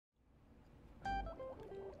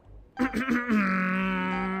What's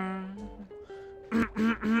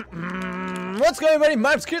going on, everybody? My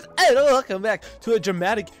name's Chris, and welcome back to a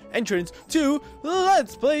dramatic entrance to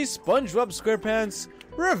Let's Play SpongeBob SquarePants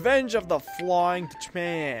Revenge of the Flying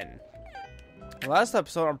Dutchman. Last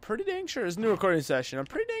episode, I'm pretty dang sure, it's a new recording session. I'm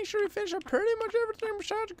pretty dang sure we finished up pretty much everything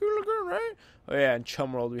besides Goo Lagoon, right? Oh yeah, in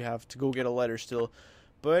Chum World we have to go get a letter still.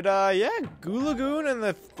 But yeah, Goo Lagoon and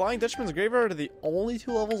the Flying Dutchman's Graveyard are the only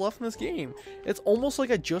two levels left in this game. It's almost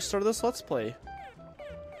like I just started this Let's Play.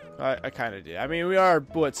 I kind of did. I mean, we are,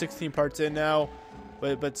 what, 16 parts in now?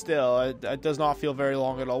 But still, it does not feel very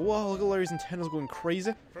long at all. Whoa, look at Larry's antennas going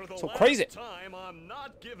crazy. So crazy. Time, I'm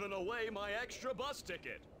not giving away my extra bus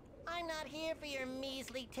ticket. I'm not here for your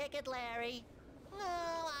measly ticket, Larry. No,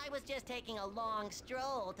 I was just taking a long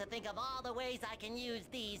stroll to think of all the ways I can use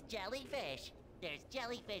these jellyfish. There's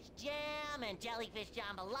jellyfish jam and jellyfish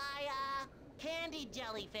jambalaya, candied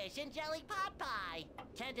jellyfish and jelly pot pie,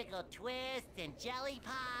 tentacle twists and jelly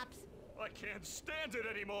pops. I can't stand it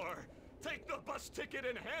anymore. Take the bus ticket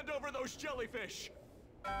and hand over those jellyfish.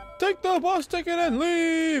 Take the bus ticket and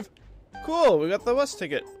leave. Cool, we got the bus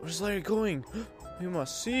ticket. Where's Larry going? We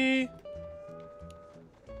must see.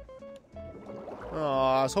 Oh,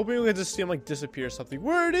 I was hoping we could just see him like disappear or something.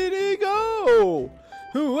 Where did he go?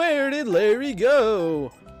 Where did Larry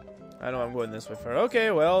go? I know I'm going this way first.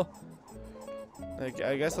 Okay, well,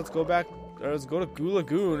 I guess let's go back. Or let's go to Goo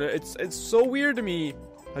Lagoon. It's so weird to me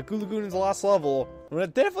that Goo Lagoon is the last level, when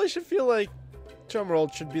it definitely should feel like Chum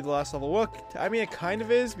World should be the last level. Well, I mean, it kind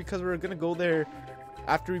of is because we're gonna go there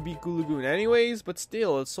after we beat Goo Lagoon anyways, but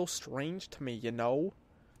still, it's so strange to me, you know?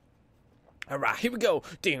 Alright, here we go.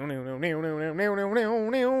 That's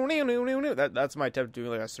my attempt to do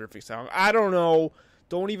like a surfing sound. I don't know.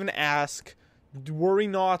 Don't even ask. Worry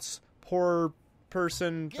not, poor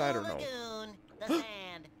person. I don't know. Lagoon, the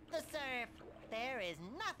sand, the surf. There is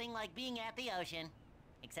nothing like being at the ocean.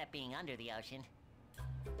 Except being under the ocean.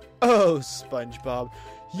 Oh, SpongeBob.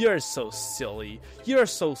 You're so silly. You're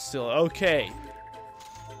so silly. Okay.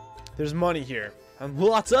 There's money here. And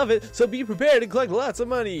lots of it, so be prepared to collect lots of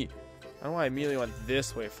money. I don't know why I immediately went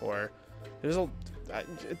this way for. There's a...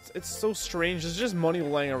 It's so strange. There's just money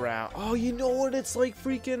laying around. Oh, you know what? It's like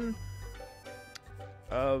freaking...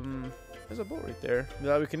 There's a boat right there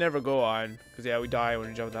that we can never go on. Because, yeah, we die when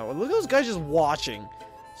we jump that one. Look at those guys just watching.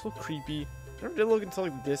 So creepy. I never did look into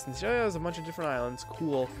like the distance. Yeah, there's a bunch of different islands.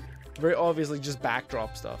 Cool. Very obviously just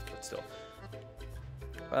backdrop stuff, but still.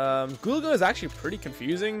 Goo Lagoon is actually pretty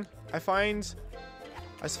confusing, I find.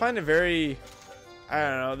 I just find it very... I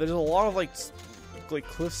don't know. There's a lot of like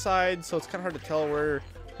cliffside, so it's kind of hard to tell where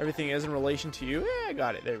everything is in relation to you. Yeah, I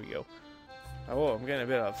got it. There we go. Oh, I'm getting a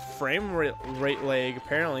bit of frame rate lag.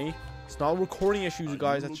 Apparently, it's not recording issues,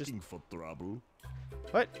 guys. That's just for trouble.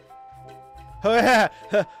 What? Oh yeah,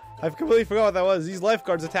 I've completely forgot what that was. These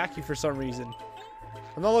lifeguards attack you for some reason.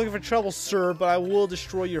 I'm not looking for trouble, sir, but I will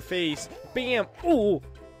destroy your face. Bam! Ooh!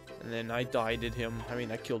 And then I died-ed him. I mean,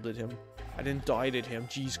 I killed-ed him. I didn't die-ed him.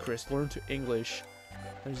 Jeez, Chris, learn to English.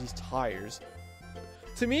 There's these tires.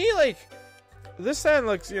 To me, like, this sand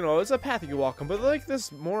looks, you know, it's a path you can walk on, but like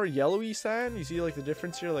this more yellowy sand, you see like the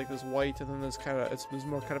difference here, like this white and then this kind of, it's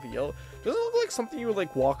more kind of a yellow. Doesn't it look like something you would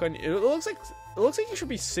like walk on? It looks like you should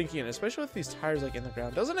be sinking in, especially with these tires like in the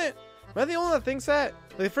ground, doesn't it? Am I the only one that thinks that?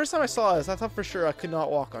 Like, the first time I saw this, I thought for sure I could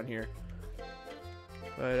not walk on here.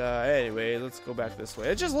 But anyway, let's go back this way.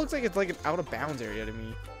 It just looks like it's like an out of bounds area to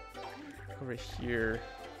me. Over here.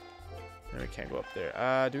 No, we can't go up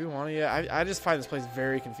there. Do we want to? Yeah, I just find this place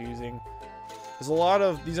very confusing. There's a lot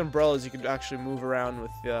of these umbrellas you could actually move around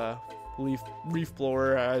with the leaf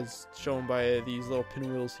blower, as shown by these little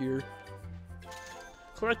pinwheels here.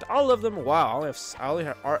 Collect all of them. Wow,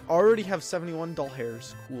 I already have 71 dull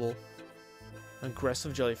hairs. Cool.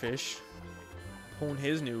 Aggressive jellyfish. Hone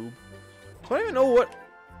his noob. So I don't even know what.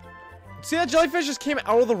 See, that jellyfish just came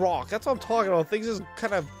out of the rock. That's what I'm talking about. Things just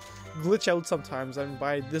kind of glitch out sometimes, and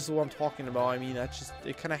by this is what I'm talking about, I mean that's just,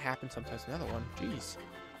 it kind of happens sometimes. Another one, jeez.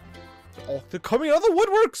 Oh, they're coming out of the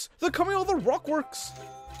woodworks. They're coming out of the rockworks.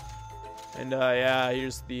 And yeah,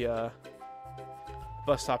 here's the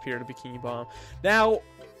bus stop here to Bikini Bottom. Now,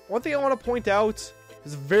 one thing I want to point out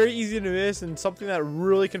is very easy to miss, and something that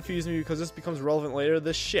really confused me because this becomes relevant later.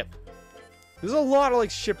 This ship. There's a lot of like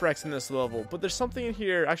shipwrecks in this level, but there's something in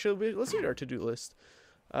here. Actually, let's read our to-do list.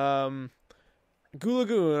 Goo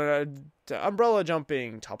Lagoon, umbrella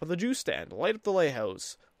jumping, top of the juice stand, light up the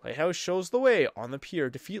lighthouse. Lighthouse shows the way on the pier.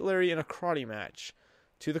 Defeat Larry in a karate match.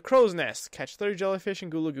 To the crow's nest. Catch 30 jellyfish in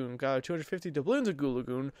Goo Lagoon. Gather 250 doubloons in Goo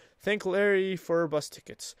Lagoon. Thank Larry for bus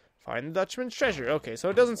tickets. Find the Dutchman's treasure. Okay, so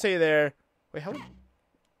it doesn't say there. Wait, how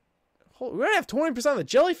We're gonna have 20% of the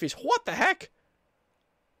jellyfish. What the heck?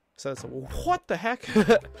 So it's what the heck?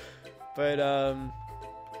 But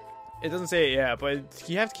it doesn't say it yet. But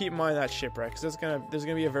you have to keep in mind that shipwreck, because there's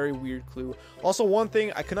gonna be a very weird clue. Also, one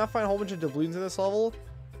thing, I could not find a whole bunch of doubloons in this level,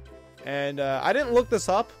 and I didn't look this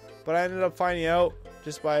up, but I ended up finding out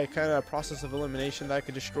just by kind of a process of elimination that I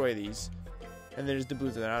could destroy these. And there's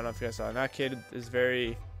doubloons in there. I don't know if you guys saw. And that kid is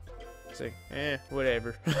very. It's like,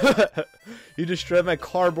 whatever. You destroyed my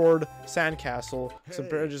cardboard sandcastle. Some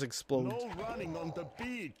bear just explodes. No running on the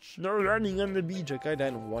beach. No running on the beach. That guy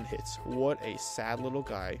died in 1 hit. What a sad little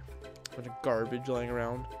guy. Bunch of garbage laying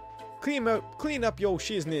around. Clean up yo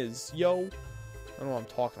shizness, yo. I don't know what I'm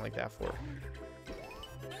talking like that for.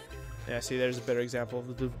 Yeah, see, there's a better example of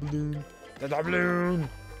the doubloon. The doubloon.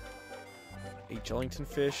 A Jellington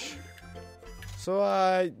fish. So,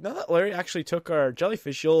 now that Larry actually took our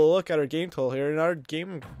jellyfish, you'll look at our game total here, and our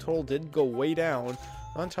game total did go way down.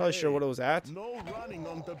 Not entirely sure what it was at. No running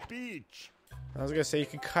on the beach. I was gonna say, you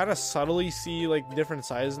can kind of subtly see, like, different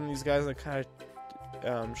sizes in these guys, and it kind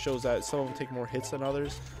of shows that some of them take more hits than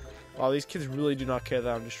others. Wow, these kids really do not care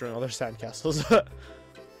that I'm destroying all their sandcastles.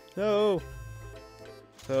 No!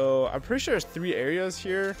 So, I'm pretty sure there's 3 areas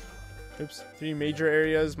here. Oops, 3 major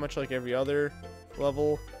areas, much like every other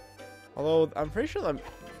level. Although, I'm pretty sure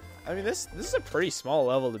I mean, this is a pretty small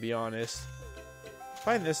level, to be honest. I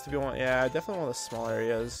find this to be one, yeah, definitely one of the small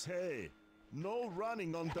areas. Hey, no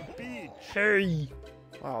running on the beach. Hey!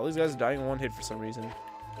 Wow, these guys are dying in 1 hit for some reason.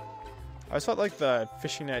 I just felt like the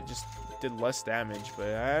fishing net just did less damage,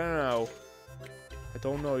 but I don't know. I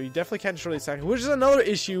don't know. You definitely can't destroy these sandcastles, which is another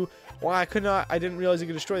issue why I didn't realize you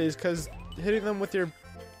could destroy these, because hitting them with your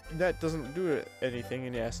net doesn't do anything,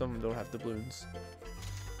 and yeah, some of them don't have doubloons.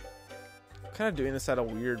 Kind of doing this at a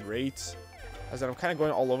weird rate, as I'm kind of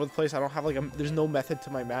going all over the place. I don't have like there's no method to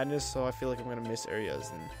my madness, so I feel like I'm gonna miss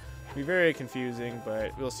areas and be very confusing,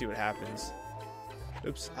 but we'll see what happens.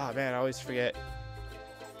 Oops. Ah, man, I always forget.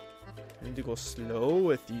 I need to go slow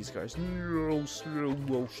with these guys. No, slow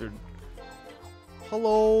motion.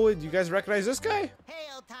 Hello, do you guys recognize this guy? Hey,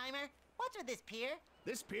 old timer. What's with this pier?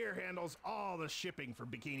 This pier handles all the shipping for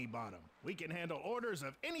Bikini Bottom. We can handle orders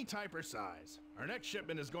of any type or size. Our next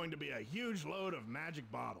shipment is going to be a huge load of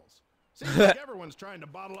magic bottles. Seems like everyone's trying to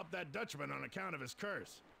bottle up that Dutchman on account of his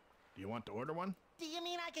curse. Do you want to order one? Do you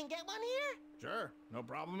mean I can get one here? Sure, no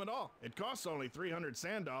problem at all. It costs only 300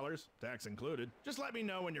 sand dollars, tax included. Just let me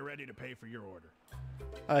know when you're ready to pay for your order.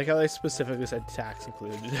 I like how they specifically said tax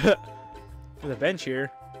included. There's a bench here.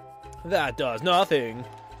 That does nothing.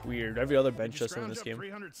 Weird. Every other bench does so in this game.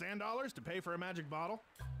 300 sand dollars to pay for a magic bottle?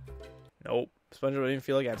 Nope. SpongeBob didn't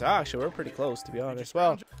feel like it. Actually, we're pretty close, to be honest.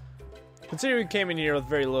 Well, considering we came in here with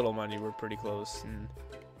very little money, we're pretty close. And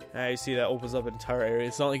now you see that opens up an entire area.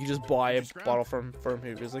 It's not like you just buy a bottle from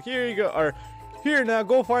him. It's like, here you go. Or, here, now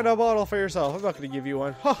go find a bottle for yourself. I'm not going to give you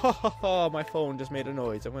one. Ha ha ha ha. My phone just made a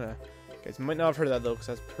noise. I'm going to... You guys might not have heard that, though, because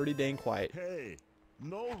that's pretty dang quiet. Hey,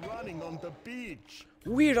 no running on the beach.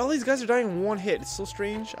 Weird, all these guys are dying in 1 hit. It's so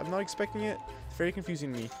strange. I'm not expecting it. It's very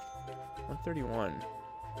confusing to me. 131.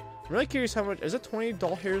 I'm really curious how much... Is it 20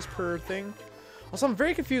 doll hairs per thing? Also, I'm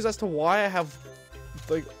very confused as to why I have,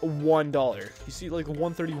 like, $1. You see, like,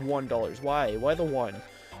 $131. Why? Why the 1?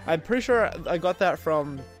 I'm pretty sure I got that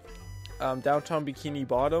from downtown Bikini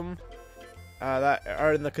Bottom. That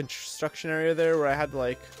are in the construction area there, where I had to,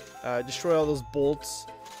 like, destroy all those bolts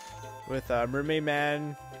with Mermaid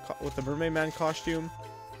Man... With the Mermaid Man costume.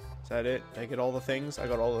 Is that it? Did I get all the things? I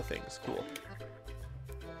got all the things. Cool.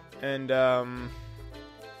 And,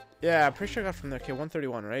 yeah, I'm pretty sure I got from there. Okay,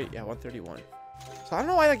 131, right? Yeah, 131. So I don't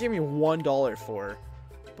know why that gave me $1 for.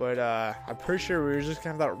 But, I'm pretty sure we were just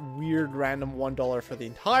gonna have that weird random $1 for the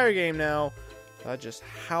entire game now. That's just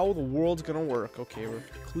how the world's gonna work. Okay, we've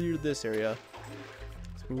cleared this area.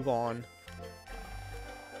 Let's move on.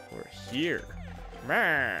 We're here.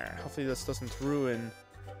 Man, hopefully this doesn't ruin...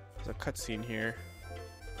 There's a cutscene here.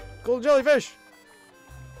 Gold jellyfish!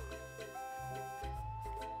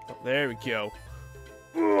 Oh, there we go.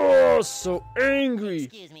 Oh, so angry!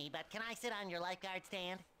 Excuse me, but can I sit on your lifeguard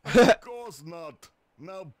stand? Of course not.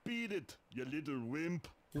 Now beat it, you little wimp.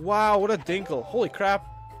 Wow, what a dinkle. Holy crap.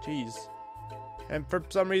 Jeez. And for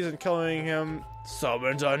some reason, killing him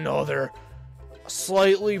summons another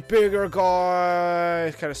slightly bigger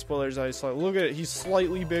guy. Kind of spoilers. Look at it. He's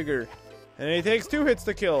slightly bigger. And he takes 2 hits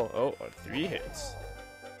to kill. Oh, 3 hits.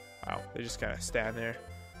 Wow, they just kind of stand there.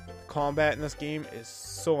 The combat in this game is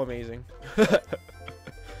so amazing.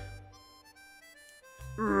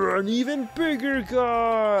 An even bigger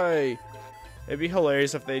guy. It'd be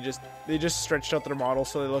hilarious if they just stretched out their model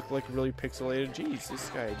so they look like really pixelated. Jeez, this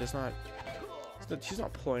guy does not she's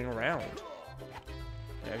not pulling around.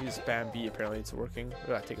 Yeah, if you spam B, apparently it's working. I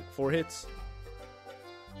gotta take 4 hits.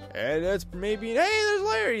 And that's maybe... Hey, there's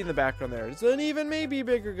Larry in the background there. It's an even maybe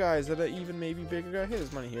bigger guy. Is that an even maybe bigger guy? Hey,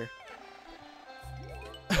 there's money here.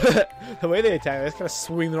 The way they attack, they just kind of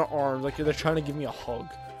swing their arms like they're trying to give me a hug.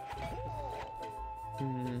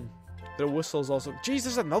 Their whistle's also... Jeez,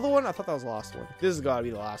 there's another one? I thought that was the last one. This has got to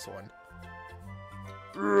be the last one.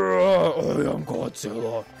 I am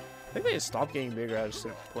Godzilla. I think they just stopped getting bigger at a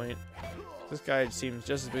certain point. This guy seems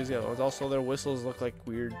just as big as the other ones. Also, their whistles look like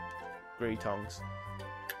weird gray tongues.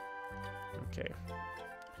 Okay.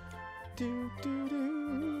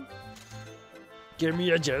 Give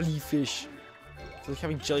me a jellyfish. I feel like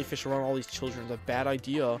having jellyfish around all these children is a bad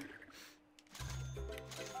idea. Alright.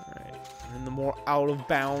 In the more out of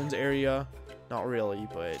bounds area. Not really,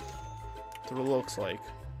 but that's what it looks like.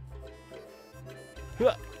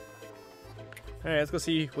 Alright, let's go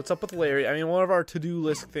see what's up with Larry. I mean, one of our to-do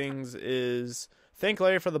list things is thank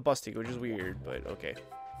Larry for the busting, which is weird, but okay.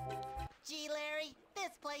 Gee, Larry, this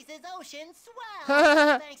place is ocean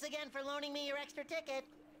swell. Thanks again for loaning me your extra ticket.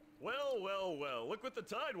 Well, well, well, look what the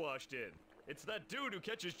tide washed in. It's that dude who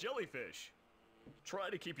catches jellyfish. Try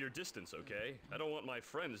to keep your distance, okay? I don't want my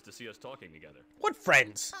friends to see us talking together. What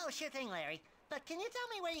friends? Oh, sure thing, Larry. But can you tell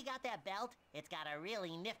me where you got that belt? It's got a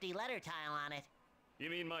really nifty letter tile on it. You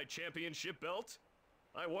mean my championship belt?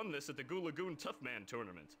 I won this at the Goo Lagoon Tough Man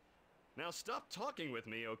tournament. Now stop talking with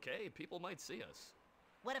me, okay? People might see us.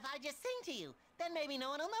 What if I just sing to you? Then maybe no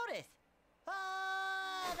one will notice.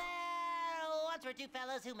 Oh, there once were 2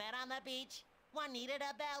 fellows who met on the beach. One needed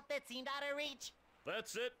a belt that seemed out of reach.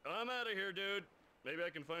 That's it. I'm out of here, dude. Maybe I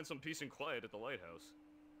can find some peace and quiet at the lighthouse.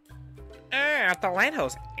 At the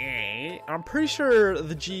lighthouse, eh? I'm pretty sure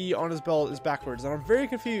the G on his belt is backwards, and I'm very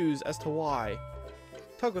confused as to why.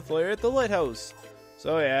 Talk with Larry at the lighthouse.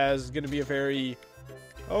 So yeah, it's gonna be a very...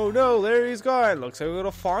 Oh no, Larry's gone. Looks like we're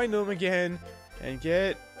gonna find him again and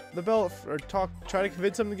get the belt, or try to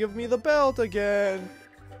convince him to give me the belt again.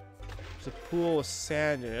 There's a pool with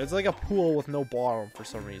sand in it. It's like a pool with no bottom for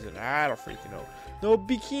some reason. I don't freaking know. No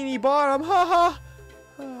bikini bottom, haha.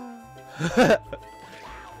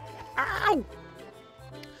 Ow!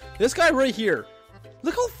 This guy right here.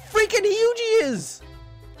 Look how freaking huge he is.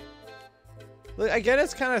 Like, I get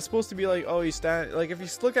it's kind of supposed to be like, oh, he's standing. Like, if you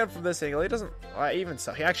look at it from this angle, he doesn't even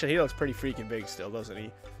so. He looks pretty freaking big still, doesn't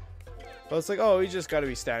he? But it's like, oh, he's just got to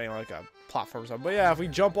be standing on like a platform or something. But yeah, if we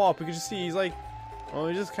jump off, we can just see he's like, oh,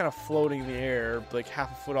 he's just kind of floating in the air, like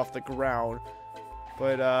half a foot off the ground.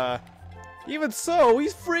 But even so,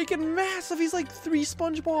 he's freaking massive. He's like 3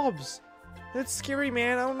 SpongeBobs. That's scary,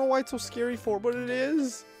 man. I don't know why it's so scary for, but it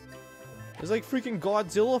is. It's like freaking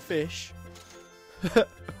Godzilla fish.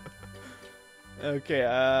 Okay,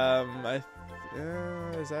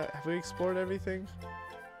 is that, have we explored everything?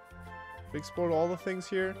 Have we explored all the things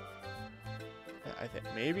here? I think,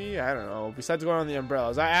 maybe? I don't know. Besides going on the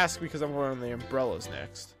umbrellas. I ask because I'm going on the umbrellas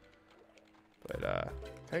next. But, no,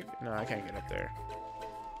 I can't get up there.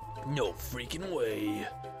 No freaking way.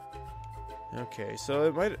 Okay, so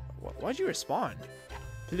it might, why'd you respond?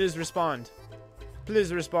 Please respond.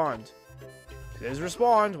 Please respond. Please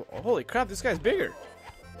respond. Oh, holy crap, this guy's bigger.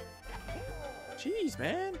 Jeez,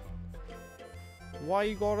 man. Why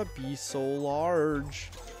you gotta be so large?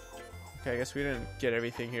 Okay, I guess we didn't get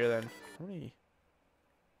everything here then. How many?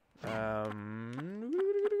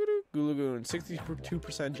 Goo Lagoon,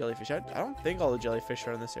 62% jellyfish. I don't think all the jellyfish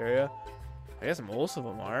are in this area. I guess most of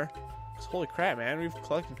them are. 'Cause holy crap, man. We've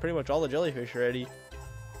collected pretty much all the jellyfish already.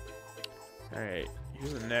 Alright,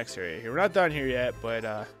 here's the next area here. We're not done here yet, but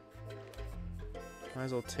might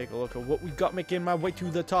as well take a look at what we got making my way to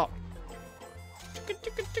the top.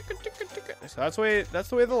 So that's the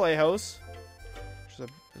way of the lighthouse.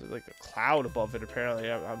 There's like a cloud above it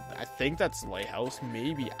apparently. I think that's the lighthouse.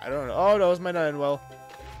 Maybe. I don't know. Oh no, this might not end well.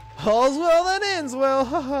 All's well that ends well.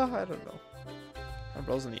 Haha. I don't know. My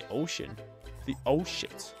bro's in the ocean. The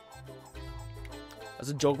ocean. That's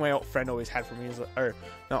a joke my old friend always had for me. Or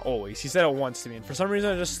not always. He said it once to me, and for some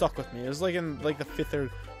reason it just stuck with me. It was like in like the 5th or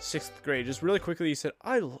 6th grade. Just really quickly, he said,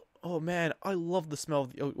 "Oh man, I love the smell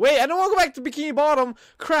of the ocean." Wait, I don't want to go back to Bikini Bottom.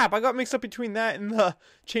 Crap, I got mixed up between that and the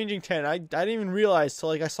changing tent. I didn't even realize till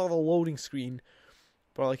like I saw the loading screen.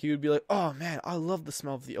 But like he would be like, "Oh man, I love the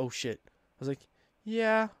smell of the ocean." I was like,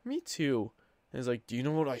 "Yeah, me too." And he's like, "Do you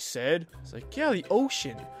know what I said?" I was like, "Yeah, the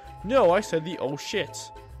ocean." "No, I said the oh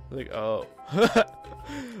shit." I was like, "Oh."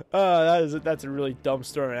 That's a really dumb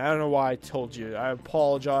story. I don't know why I told you. I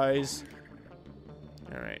apologize.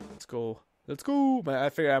 Alright, let's go. Let's go. I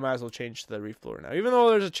figured I might as well change to the reef floor now. Even though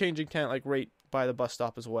there's a changing tent like right by the bus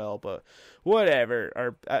stop as well, but whatever.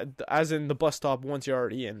 Or as in the bus stop once you're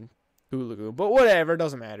already in Boo Lagoon. But whatever,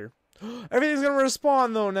 doesn't matter. Everything's gonna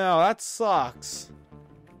respawn though now. That sucks.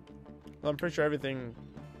 Well, I'm pretty sure everything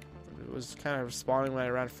was kind of respawning when I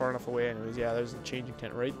ran far enough away. Anyways, yeah, there's the changing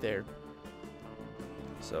tent right there.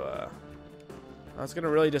 So, that's gonna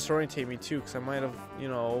really disorientate me too, because I might have, you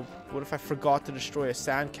know, what if I forgot to destroy a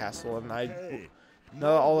sandcastle and now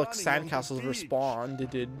that all the sandcastles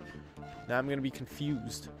respawned, now I'm gonna be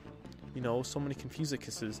confused. You know, so many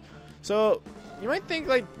kisses. So you might think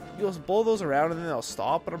like you'll blow those around and then they'll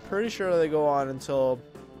stop, but I'm pretty sure they go on until,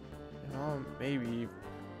 you know, maybe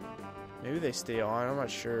they stay on. I'm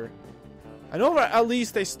not sure. I know at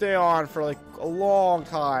least they stay on for like a long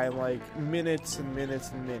time, like minutes and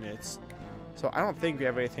minutes and minutes. So I don't think we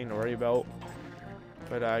have anything to worry about.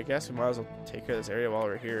 But I guess we might as well take care of this area while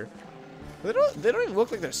we're here. They don't even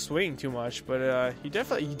look like they're swinging too much, but you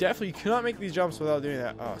definitely cannot make these jumps without doing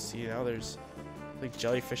that. Oh, see, now there's like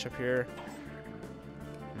jellyfish up here.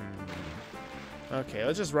 Okay,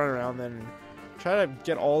 let's just run around then. Try to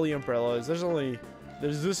get all the umbrellas. There's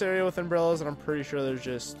this area with umbrellas, and I'm pretty sure there's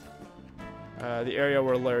just the area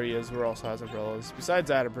where Larry is, where also has umbrellas. Besides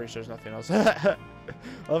that, I'm pretty sure there's nothing else. I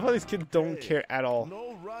love how these kids don't care at all.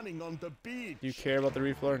 No running on the beach. You care about the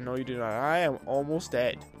reef floor? No, you do not. I am almost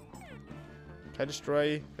dead. Can I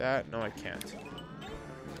destroy that? No, I can't.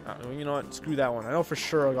 You know what? Screw that one. I know for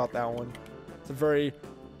sure I got that one. It's a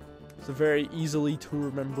very easily to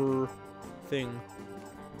remember thing.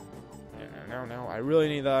 No. I really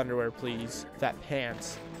need the underwear, please. That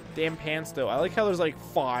pants. Damn pants, though. I like how there's like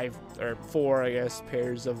 5 or 4, I guess,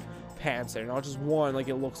 pairs of pants there. Not just one, like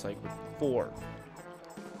it looks like, but 4.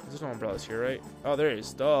 There's no umbrellas here, right? Oh, there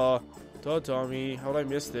is. Duh, Tommy. How did I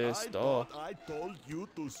miss this? Duh. I told you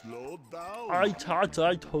to slow down. I thought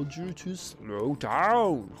I told you to slow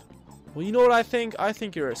down. Well, you know what I think? I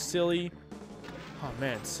think you're a silly... Oh,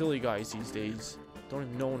 man. Silly guys these days. Don't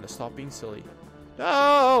even know when to stop being silly.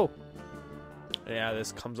 No! Yeah,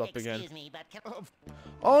 this comes up again. Excuse me, but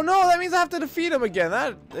Oh, no! That means I have to defeat him again.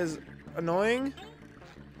 That is annoying.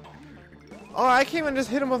 Oh, I can't even just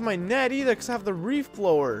hit him with my net either because I have the reef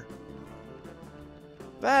blower.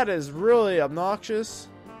 That is really obnoxious.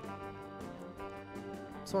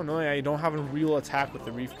 So annoying I don't have a real attack with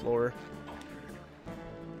the reef blower.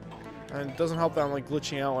 And it doesn't help that I'm like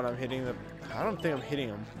glitching out when I'm hitting them. I don't think I'm hitting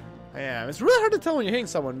them. I am. It's really hard to tell when you're hitting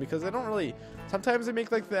someone because they don't really... Sometimes they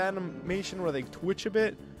make like the animation where they twitch a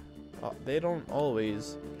bit. They don't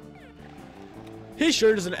always. His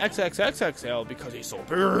shirt is an XXXXL because he's so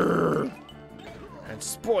big and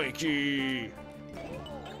spiky.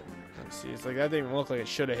 Let's see, it's like that didn't even look like it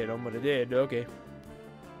should have hit him, but it did. Okay.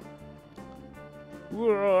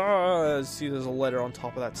 Let's see, there's a letter on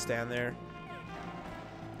top of that stand there.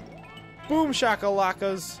 Boom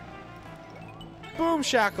shakalakas. Boom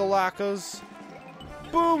shakalakas.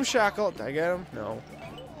 Boom shackle. Did I get him? No.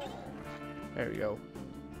 There we go.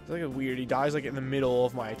 It's like a weird. He dies like in the middle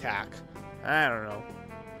of my attack. I don't know.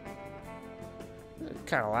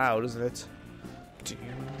 Kind of loud, isn't it?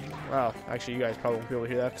 Well, actually, you guys probably won't be able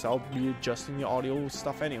to hear that because I'll be adjusting the audio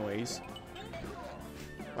stuff anyways.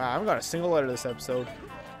 Wow, I haven't got a single letter this episode.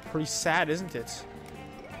 Pretty sad, isn't it?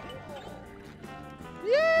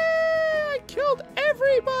 Yeah! I killed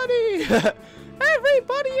everybody!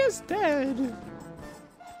 Everybody is dead!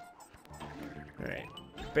 Alright.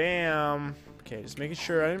 Bam! Okay, just making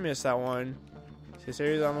sure I didn't miss that one. This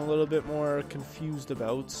area I'm a little bit more confused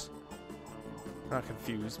about. Not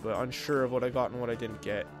confused, but unsure of what I got and what I didn't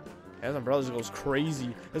get. Yeah, this umbrella just goes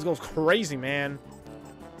crazy. This goes crazy, man.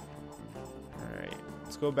 Alright.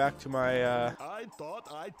 Let's go back to my, I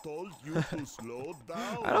thought I told you to slow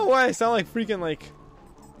down. I don't know why I sound like freaking, like,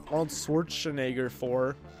 Arnold Schwarzenegger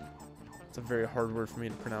for. It's a very hard word for me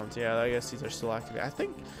to pronounce. Yeah, I guess these are still active. I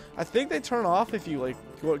think they turn off if you, like,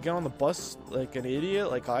 get on the bus like an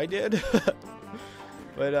idiot, like I did.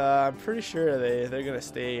 But, I'm pretty sure they're gonna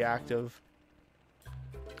stay active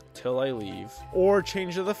till I leave. Or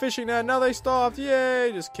change to the fishing net. Now they stopped.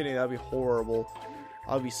 Yay! Just kidding. That'd be horrible.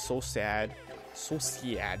 I'd be so sad. So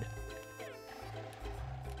sad.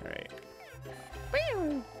 Alright.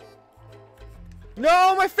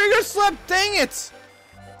 No! My finger slipped! Dang it!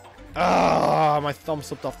 Ah, my thumb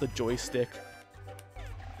slipped off the joystick.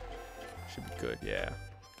 Should be good, yeah.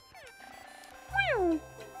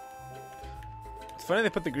 It's funny they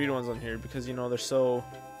put the green ones on here because, you know, they're so...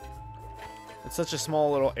 It's such a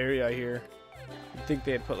small little area here. You'd think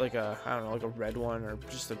they'd put like a, I don't know, like a red one or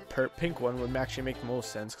just a pink one would actually make the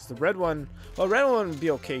most sense. Because the red one, well, red one would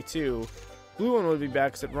be okay too. Blue one would be bad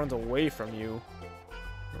because it runs away from you.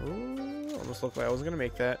 Ooh, almost looked like I wasn't going to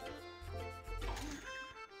make that.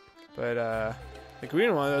 But the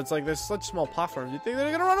green one, it's like there's such small platforms. Do you think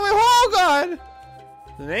they're gonna run away? Oh god!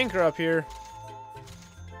 There's an anchor up here.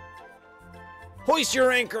 Hoist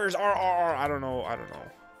your anchors! I don't know.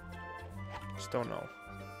 Just don't know.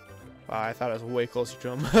 Wow, I thought I was way closer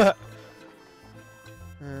to him.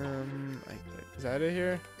 Is that it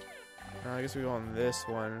here? No, I guess we go on this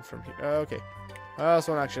one from here. Oh, okay. This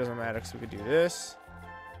one actually doesn't matter because we could do this.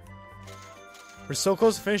 We're so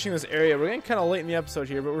close to finishing this area. We're getting kind of late in the episode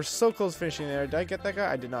here, but we're so close to finishing there. Did I get that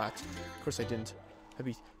guy? I did not. Of course I didn't. That'd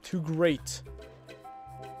be too great.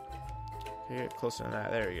 Okay, get closer than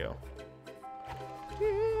that. There you go.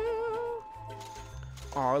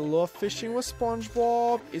 I love fishing with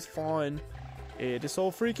SpongeBob. It's fun. It is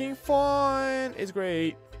so freaking fun. It's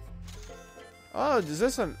great. Oh, is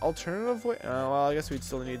this an alternative way? Well, I guess we'd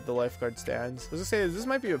still need the lifeguard stands. I was gonna say, this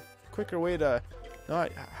might be a quicker way to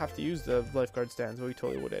not have to use the lifeguard stands, but we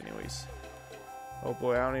totally would anyways. Oh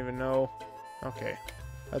boy, I don't even know. Okay,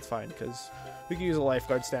 that's fine, because we can use the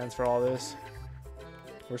lifeguard stands for all this.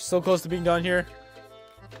 We're so close to being done here.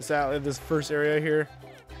 This first area here.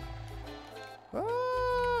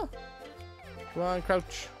 Ah! Come on,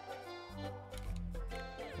 crouch.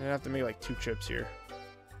 I'm gonna have to make like 2 trips here.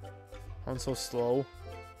 I'm so slow.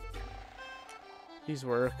 Please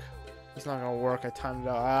work. It's not gonna work. I timed it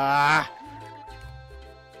out. Ah!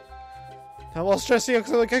 I'm all stressing out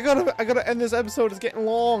because like I gotta end this episode. It's getting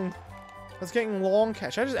long. It's getting long.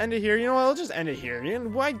 Should I just end it here? You know what? I'll just end it here. You know,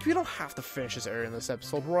 why? We don't have to finish this area in this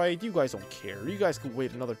episode, right? You guys don't care. You guys can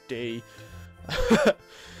wait another day.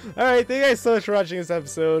 Alright, thank you guys so much for watching this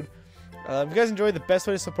episode. If you guys enjoyed, the best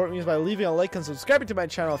way to support me is by leaving a like and subscribing to my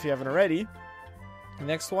channel if you haven't already.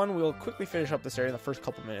 Next one, we'll quickly finish up this area in the first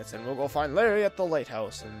couple minutes, and we'll go find Larry at the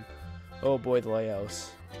lighthouse. And oh boy, the lighthouse.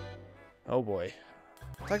 Oh boy.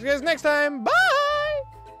 Talk to you guys next time. Bye!